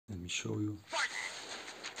show you.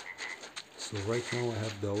 So right now I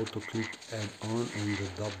have the auto clip add on and the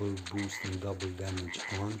double boost and double damage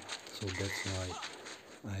on, so that's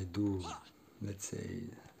why I do, let's say,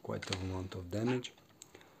 quite an amount of damage.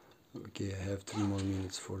 Okay, I have 3 more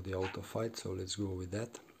minutes for the auto fight, so let's go with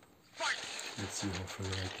that. Let's see how far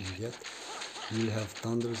I can get. You will have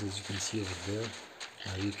thunders, as you can see over there.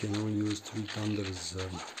 You can only use 3 thunders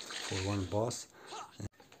for one boss.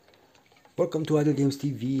 Welcome to Idle Games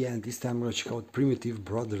TV, and this time we're going to check out Primitive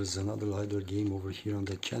Brothers, another idle game over here on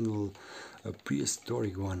the channel, a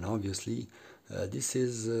prehistoric one obviously. This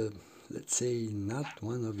is, let's say, not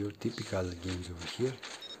one of your typical games over here.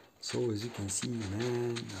 So as you can see,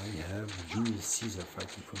 man, I have Julius Caesar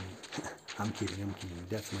fighting for me. I'm kidding,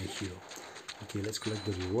 that's my hero. Okay, let's collect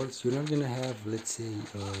the rewards. You're not gonna have, let's say,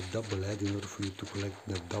 a double add in order for you to collect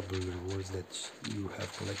the double rewards that you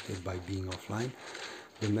have collected by being offline.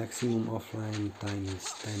 The maximum offline time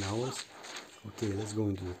is 10 hours. Okay, let's go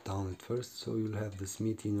into the town at first. So you'll have the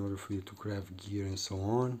smithy in order for you to craft gear and so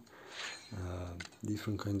on.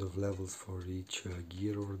 Different kind of levels for each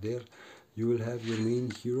gear over there. You will have your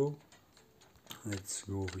main hero. Let's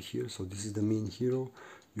go over here. So this is the main hero.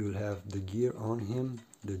 You will have the gear on him,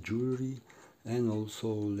 the jewelry, and also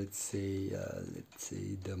let's say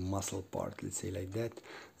the muscle part, let's say like that.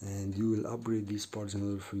 And you will upgrade these parts in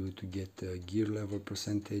order for you to get gear level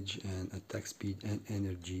percentage and attack speed and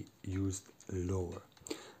energy used lower.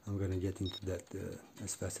 I'm gonna get into that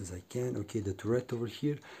as fast as I can. Okay, the turret over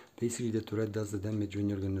here, basically the turret does the damage when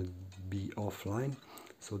you're gonna be offline,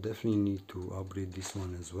 so definitely need to upgrade this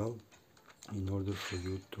one as well in order for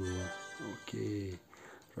you to... Okay,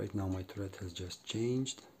 right now my turret has just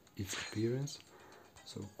changed its appearance,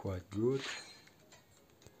 so quite good.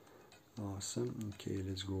 Awesome. Okay,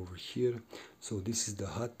 let's go over here. So this is the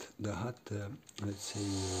hut. The hut, let's say,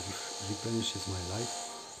 replenishes my life,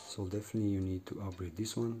 so definitely you need to upgrade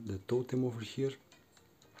this one. The totem over here,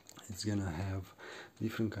 it's gonna have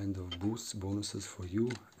different kind of boosts, bonuses for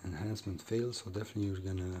you. Enhancement fail, so definitely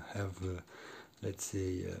you're gonna have let's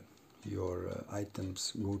say your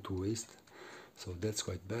items go to waste, so that's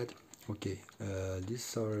quite bad. Okay,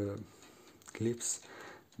 these are clips.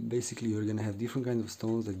 Basically you're gonna have different kind of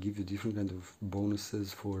stones that give you different kind of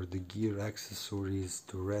bonuses for the gear, accessories,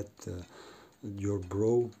 turret, your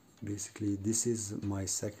bro. Basically this is my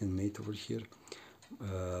second mate over here,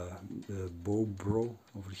 the bow bro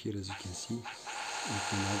over here. As you can see, you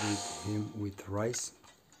can upgrade him with rice.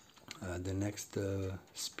 The next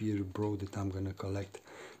spear bro that I'm gonna collect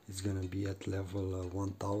is gonna be at level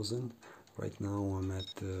 1000. Right now I'm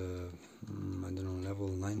at I don't know, level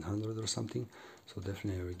 900 or something, so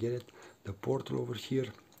definitely I will get it. The portal over here,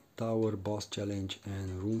 tower, boss challenge,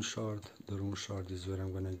 and rune shard. The rune shard is where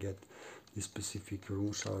I'm gonna get the specific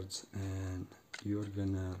rune shards, and you're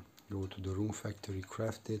gonna go to the rune factory,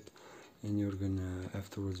 craft it, and you're gonna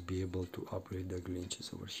afterwards be able to upgrade the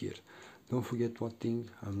glitches over here. Don't forget one thing,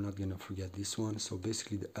 I'm not gonna forget this one. So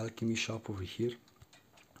basically the alchemy shop over here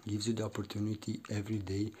gives you the opportunity every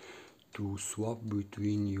day to swap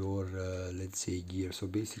between your let's say gear. So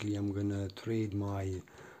basically I'm gonna trade my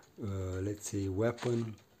let's say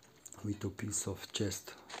weapon with a piece of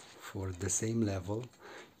chest for the same level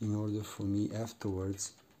in order for me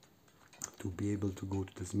afterwards to be able to go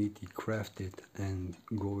to the smithy, craft it, and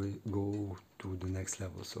go to the next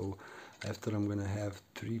level. So after I'm gonna have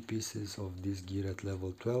 3 pieces of this gear at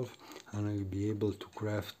level 12, and I'll be able to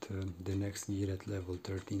craft the next gear at level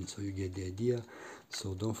 13. So you get the idea.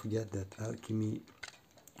 So don't forget that alchemy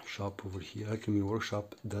shop over here, alchemy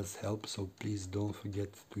workshop, does help, so please don't forget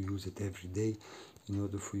to use it every day in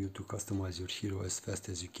order for you to customize your hero as fast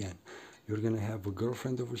as you can. You're gonna have a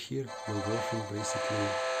girlfriend over here. Your girlfriend basically...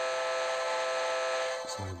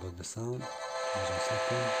 Sorry about the sound, just a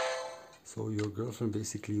second. So your girlfriend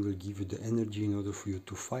basically will give you the energy in order for you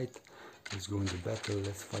to fight. Let's go into battle.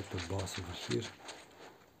 Let's fight the boss over here.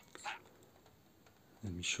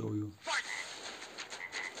 Let me show you.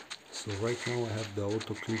 So right now I have the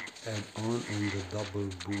auto clip add on and the double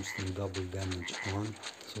boost and double damage on,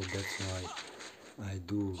 so that's why I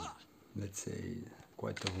do, let's say,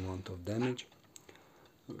 quite an amount of damage.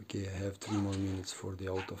 Okay, I have 3 more minutes for the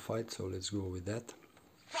auto fight, so let's go with that.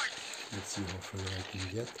 Let's see how far I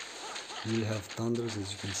can get. You will have thunders,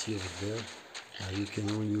 as you can see over there. You can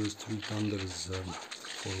only use 3 thunders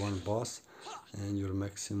for one boss, and your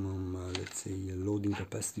maximum, let's say, loading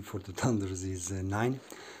capacity for the thunders is 9.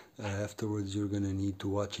 Afterwards you're gonna need to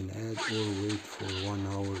watch an ad or wait for 1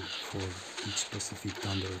 hour for each specific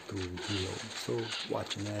thunder to reload. So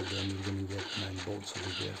watch an ad and you're gonna get 9 bolts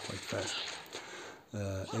over there quite fast.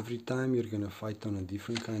 Every time you're gonna fight on a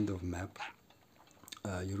different kind of map.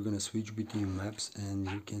 you're gonna switch between maps, and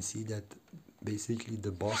you can see that basically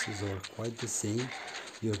the bosses are quite the same.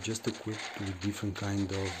 You're just equipped with different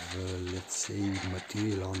kind of let's say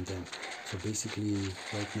material on them. So basically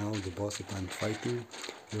right now the boss that I'm fighting,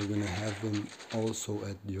 you're gonna have him also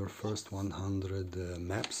at your first 100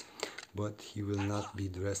 maps, but he will not be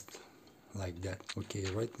dressed like that. Okay,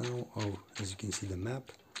 right now, oh, as you can see the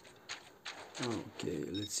map. Okay,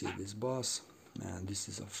 let's see this boss. Man, this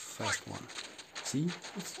is a fast one. See,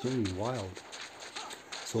 it's turning wild.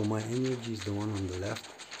 So my energy is the one on the left.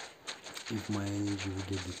 If my energy will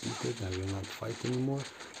get depleted, I will not fight anymore.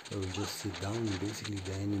 I will just sit down, and basically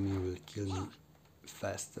the enemy will kill me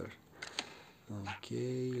faster.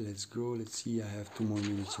 Okay, let's go. Let's see, I have 2 more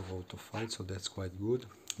minutes of auto fight, so that's quite good.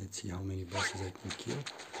 Let's see how many bosses I can kill.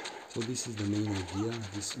 So this is the main idea.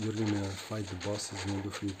 You're gonna fight the bosses in order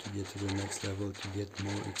for you to get to the next level, to get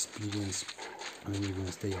more experience when you're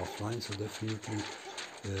gonna stay offline. So definitely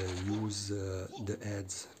use the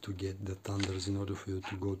ads to get the thunders in order for you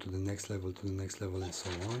to go to the next level, and so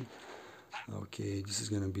on. Okay, this is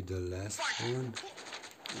gonna be the last one.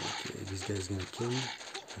 Okay, this guy is gonna kill me.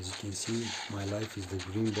 As you can see, my life is the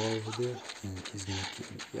green ball over there, and he's gonna kill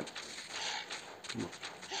me. Yep. Come on.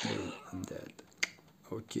 Boom, I'm dead.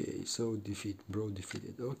 Okay, so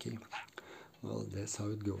defeated. Okay, well, that's how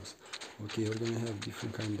it goes. Okay, we're gonna have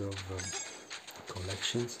different kind of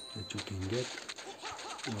collections that you can get.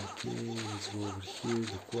 Okay, let's go over here,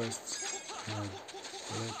 the quests.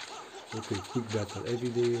 Okay, quick battle. Every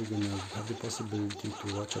day you're gonna have the possibility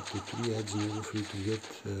to watch up to 3 ads in order for you to get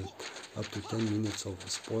up to 10 minutes of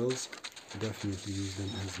spoils. Definitely use them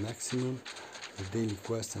as maximum. The daily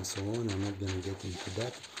quests and so on, I'm not gonna get into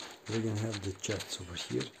that. We're gonna have the chests over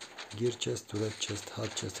here: gear chest, turret chest,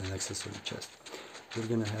 hot chest, and accessory chest. We're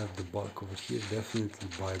gonna have the bulk over here. Definitely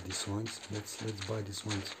buy these ones. Let's buy these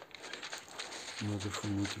ones in order for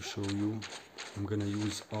me to show you. I'm gonna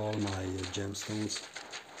use all my gemstones,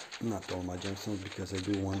 not all my gemstones, because I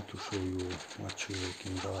do want to show you what you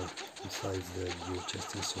can buy besides the gear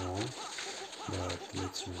chest and so on. But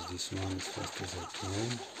let's use this one as fast as I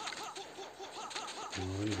can. Come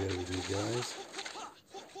on, bear with me, guys.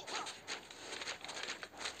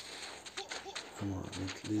 Come on,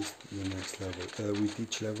 at least the next level. With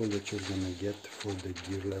each level that you're gonna get for the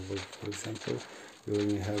gear level, for example, you're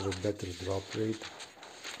gonna have a better drop rate.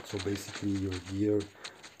 So basically your gear,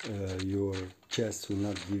 your chest will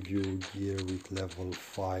not give you gear with level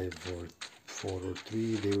 5 or 4 or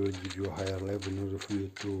 3. They will give you a higher level in order for you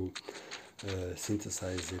to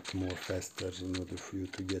synthesize it more faster, in order for you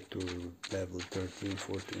to get to level 13,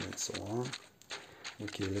 14 and so on.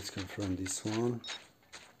 Okay, let's confirm this one.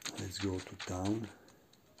 Let's go to town.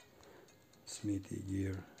 Smithy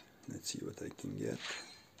gear. Let's see what I can get.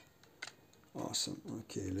 Awesome.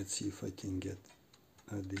 Okay, let's see if I can get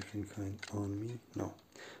a different kind on me. No,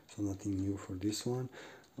 so nothing new for this one.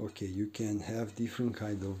 Okay, you can have different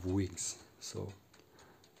kind of wigs. So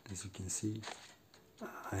as you can see,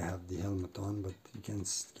 I have the helmet on, but you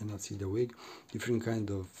cannot see the wig. Different kind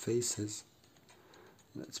of faces.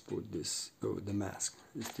 Let's put this. Oh, the mask.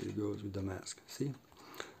 It still goes with the mask. See?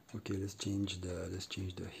 Okay, let's change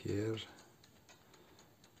the hair.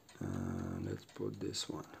 Let's put this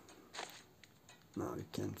one. Now you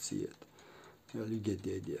can't see it. Well, you get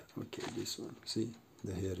the idea. Okay, this one. See,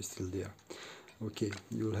 the hair is still there. Okay,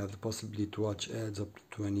 you will have the possibility to watch ads, up to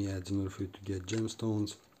 20 ads in order for you to get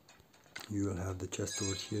gemstones. You will have the chest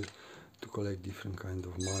over here to collect different kind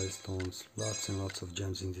of milestones. Lots and lots of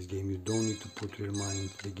gems in this game. You don't need to put real money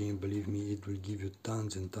into the game. Believe me, it will give you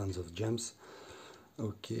tons and tons of gems.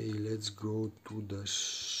 Okay, let's go to the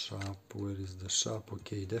shop. Where is the shop?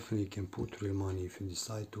 Okay, definitely you can put real money if you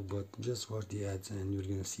decide to, but just watch the ads and you're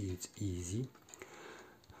gonna see it's easy.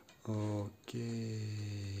 Okay,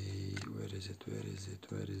 where is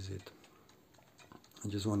it? I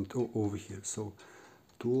just want to over here. So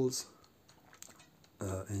tools,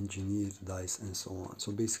 engineer, dice, and so on.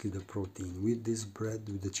 So basically the protein with this bread,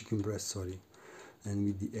 with the chicken breast, sorry, and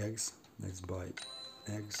with the eggs. Let's buy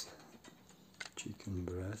eggs, chicken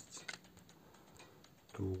breasts,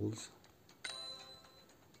 tools,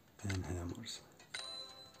 and hammers.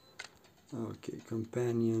 Okay,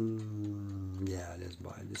 companion, yeah, let's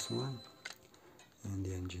buy this one, and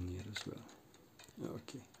the engineer as well.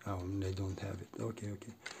 Okay, oh, I don't have it. Okay,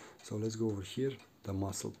 so let's go over here, the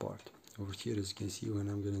muscle part. Over here, as you can see, when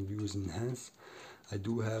I'm going to use enhance, I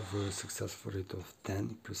do have a successful rate of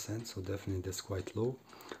 10%, so definitely that's quite low,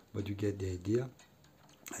 but you get the idea.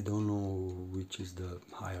 I don't know which is the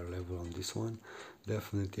higher level on this one.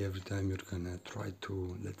 Definitely every time you're gonna try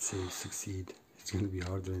to, let's say, succeed, it's gonna be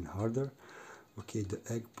harder and harder. Okay, the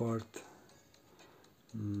egg part,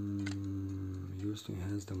 Used to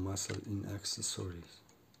enhance the muscle in accessories.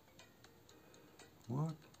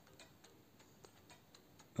 What?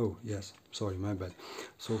 Oh yes, sorry, my bad.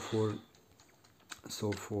 So for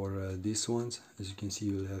these ones, as you can see,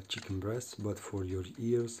 you'll have chicken breasts, but for your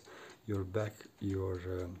ears, your back, your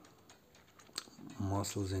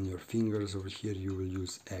muscles and your fingers over here, you will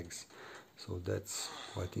use eggs. So that's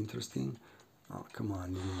quite interesting. Oh, come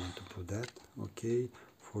on, you want to put that. Okay,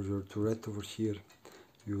 for your turret over here,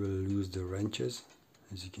 you will use the wrenches,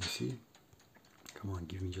 as you can see. Come on,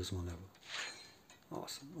 give me just one level.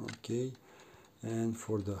 Awesome. Okay, and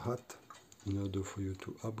for the hut, in order for you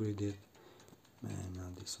to upgrade it, and now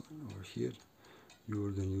this one over here, you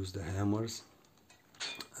are going to use the hammers,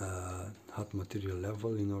 hut material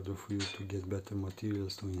level, in order for you to get better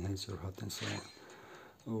materials to enhance your hut and so on.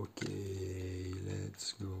 Okay,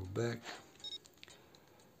 let's go back.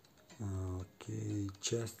 Okay,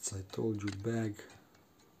 chests, I told you, bag.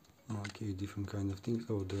 Okay, different kind of things.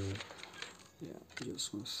 Oh,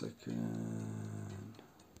 just 1 second.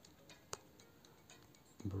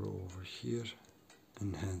 Bro, over here,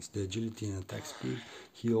 enhance the agility and attack speed.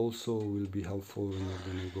 He also will be helpful when you're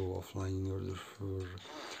gonna go offline in order for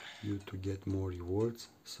you to get more rewards.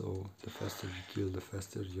 So the faster you kill, the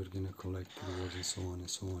faster you're gonna collect rewards and so on and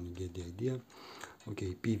so on. You get the idea.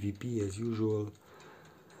 Okay, PvP as usual.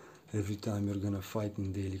 Every time you're gonna fight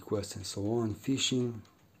in daily quests and so on. Fishing,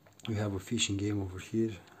 we have a fishing game over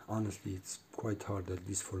here. Honestly, it's quite hard, at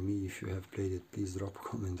least for me. If you have played it, please drop a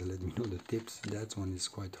comment and let me know the tips. That one is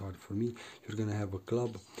quite hard for me. You're gonna have a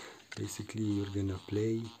club. Basically, you're gonna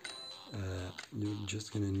play. You're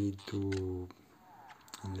just gonna need to,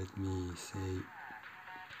 let me say,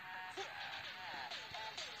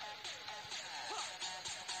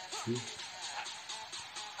 see?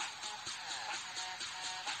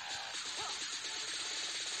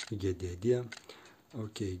 You get the idea.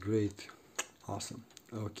 Okay, great, awesome.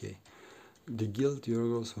 Okay, the guild,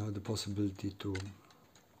 you also have the possibility to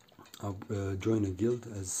join a guild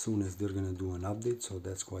as soon as they're gonna do an update, so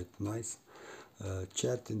that's quite nice.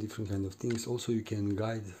 Chat and different kind of things. Also, you can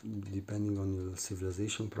guide depending on your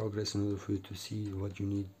civilization progress in order for you to see what you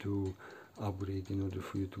need to upgrade in order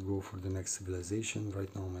for you to go for the next civilization.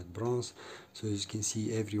 Right now I'm at bronze, so as you can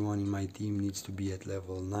see, everyone in my team needs to be at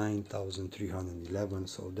level 9311,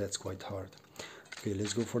 so that's quite hard. Okay,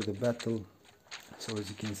 let's go for the battle. So as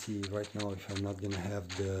you can see right now, if I'm not gonna have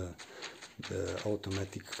the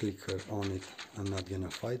automatic clicker on it, I'm not gonna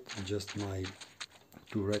fight, just my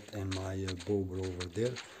turret and my bow over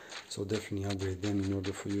there. So definitely upgrade them in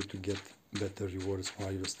order for you to get better rewards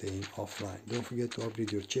while you're staying offline. Don't forget to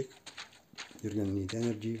upgrade your chick. You're gonna need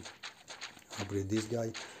energy. Upgrade this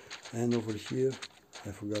guy, and over here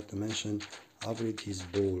I forgot to mention, upgrade his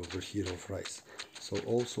bowl over here of rice. So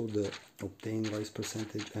also the obtain rice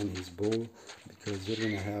percentage and his bowl, because you're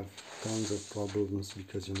gonna have tons of problems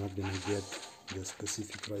because you're not gonna get the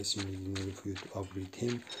specific rice you need in order for you to upgrade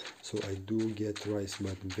him. So I do get rice,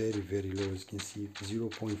 but very low. As you can see,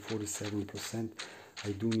 0.47%.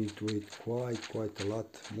 I do need to wait quite a lot.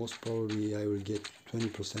 Most probably I will get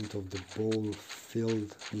 20% of the bowl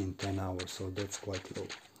filled in 10 hours, so that's quite low.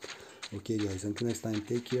 Okay guys, until next time,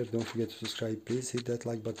 take care. Don't forget to subscribe. Please hit that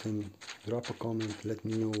like button, drop a comment, let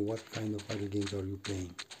me know what kind of other games are you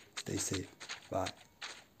playing. Stay safe. Bye.